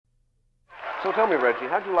So tell me, Reggie,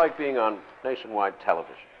 how'd you like being on nationwide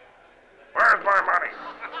television? Where's my money?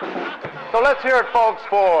 So let's hear it, folks,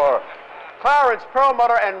 for Clarence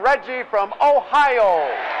Perlmutter and Reggie from Ohio.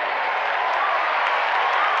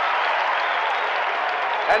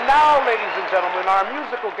 And now, ladies and gentlemen, our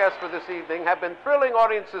musical guests for this evening have been thrilling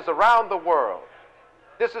audiences around the world.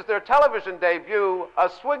 This is their television debut,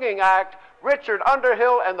 a swinging act, Richard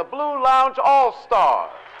Underhill and the Blue Lounge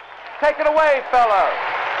All-Stars. Take it away, fellas.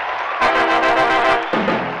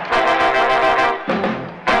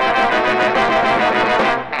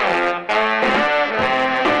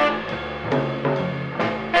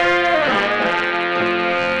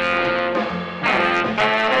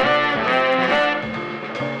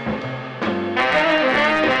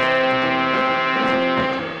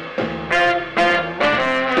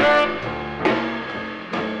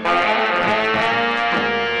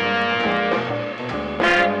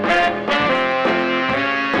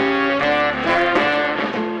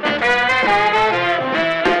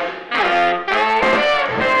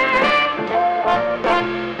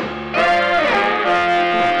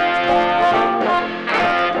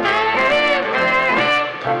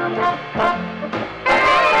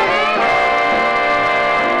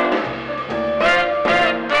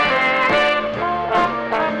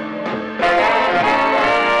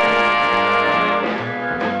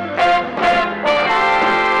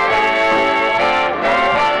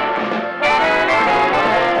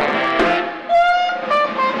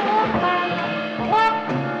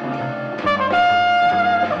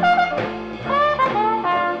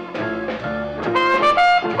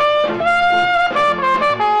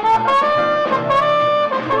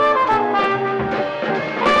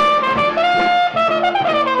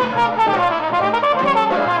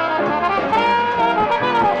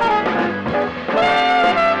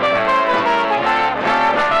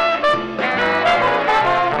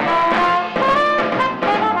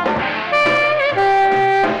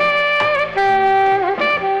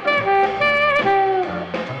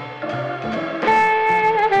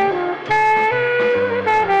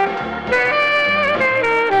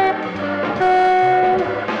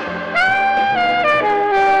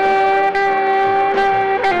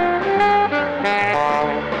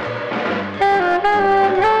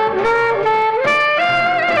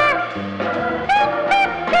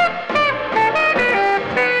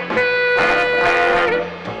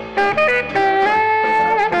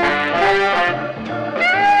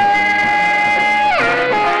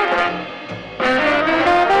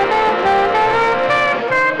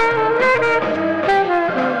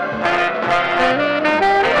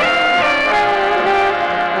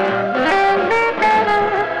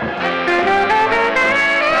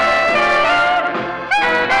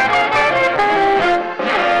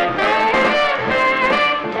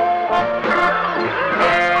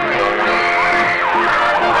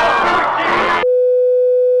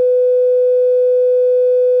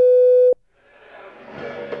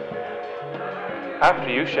 After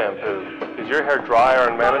you shampoo, is your hair dry or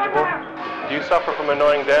unmanageable? Do you suffer from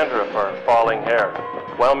annoying dandruff or falling hair?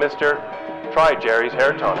 Well, mister, try Jerry's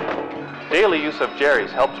Hair Tonic. Daily use of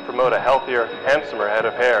Jerry's helps promote a healthier, handsomer head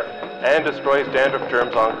of hair and destroys dandruff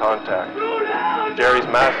germs on contact. Jerry's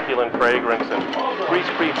masculine fragrance and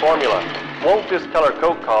grease-free formula won't discolor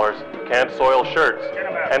coat collars, can't soil shirts,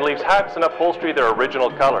 and leaves hats and upholstery their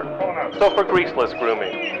original color. So for greaseless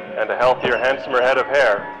grooming and a healthier, handsomer head of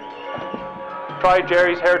hair, try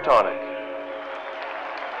Jerry's Hair Tonic.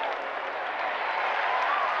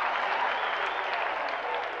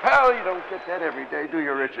 Well, you don't get that every day, do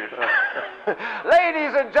you, Richard?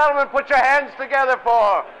 Ladies and gentlemen, put your hands together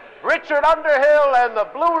for Richard Underhill and the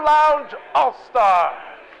Blue Lounge All-Stars.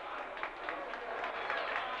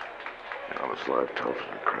 This live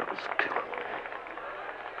television crap is killing me.